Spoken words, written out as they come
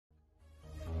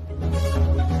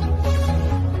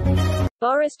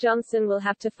Boris Johnson will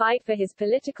have to fight for his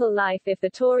political life if the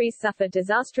Tories suffer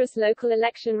disastrous local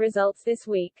election results this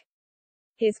week.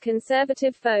 His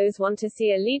Conservative foes want to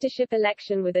see a leadership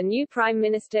election with a new Prime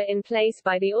Minister in place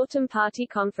by the autumn party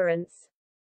conference.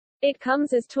 It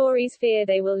comes as Tories fear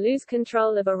they will lose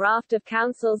control of a raft of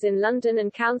councils in London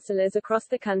and councillors across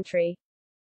the country.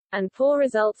 And poor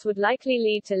results would likely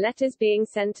lead to letters being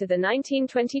sent to the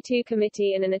 1922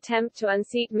 committee in an attempt to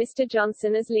unseat Mr.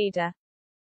 Johnson as leader.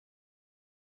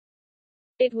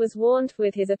 It was warned,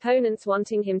 with his opponents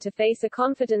wanting him to face a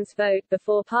confidence vote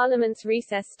before Parliament's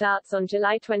recess starts on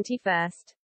July 21.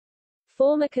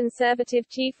 Former Conservative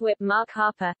Chief Whip Mark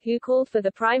Harper, who called for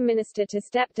the Prime Minister to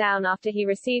step down after he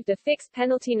received a fixed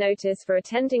penalty notice for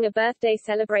attending a birthday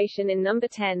celebration in Number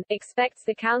 10, expects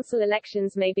the council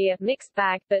elections may be a mixed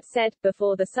bag, but said,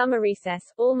 before the summer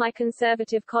recess, all my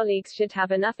Conservative colleagues should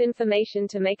have enough information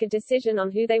to make a decision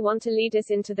on who they want to lead us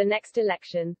into the next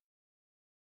election.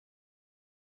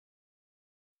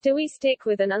 Do we stick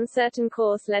with an uncertain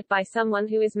course led by someone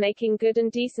who is making good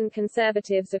and decent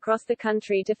Conservatives across the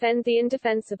country defend the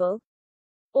indefensible?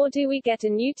 Or do we get a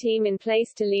new team in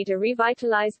place to lead a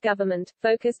revitalized government,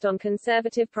 focused on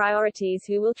Conservative priorities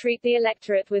who will treat the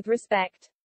electorate with respect?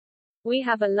 We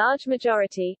have a large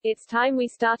majority, it's time we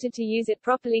started to use it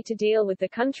properly to deal with the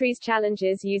country's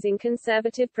challenges using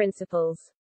Conservative principles.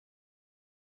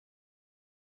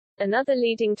 Another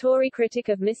leading Tory critic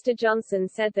of Mr. Johnson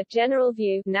said the general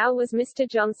view now was Mr.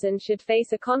 Johnson should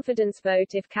face a confidence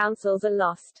vote if councils are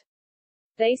lost.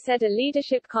 They said a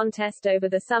leadership contest over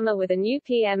the summer with a new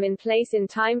PM in place in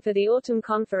time for the autumn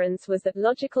conference was the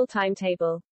logical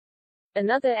timetable.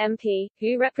 Another MP,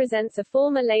 who represents a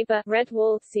former Labour Red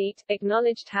Wall seat,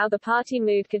 acknowledged how the party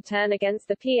mood could turn against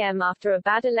the PM after a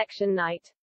bad election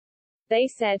night. They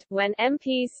said, when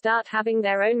MPs start having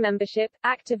their own membership,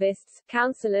 activists,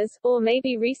 councillors, or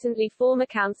maybe recently former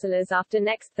councillors after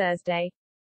next Thursday.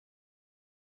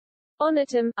 On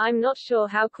autumn, I'm not sure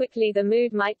how quickly the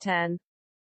mood might turn.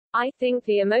 I think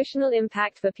the emotional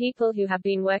impact for people who have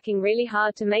been working really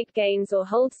hard to make gains or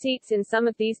hold seats in some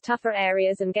of these tougher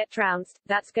areas and get trounced,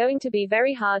 that's going to be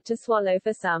very hard to swallow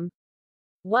for some.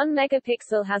 1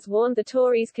 Megapixel has warned the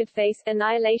Tories could face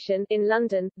annihilation in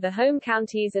London, the home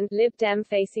counties and Lib Dem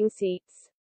facing seats.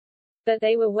 But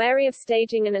they were wary of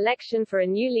staging an election for a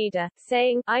new leader,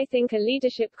 saying, I think a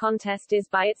leadership contest is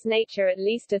by its nature at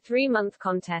least a 3-month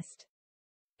contest.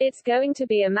 It's going to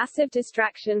be a massive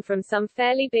distraction from some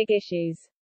fairly big issues.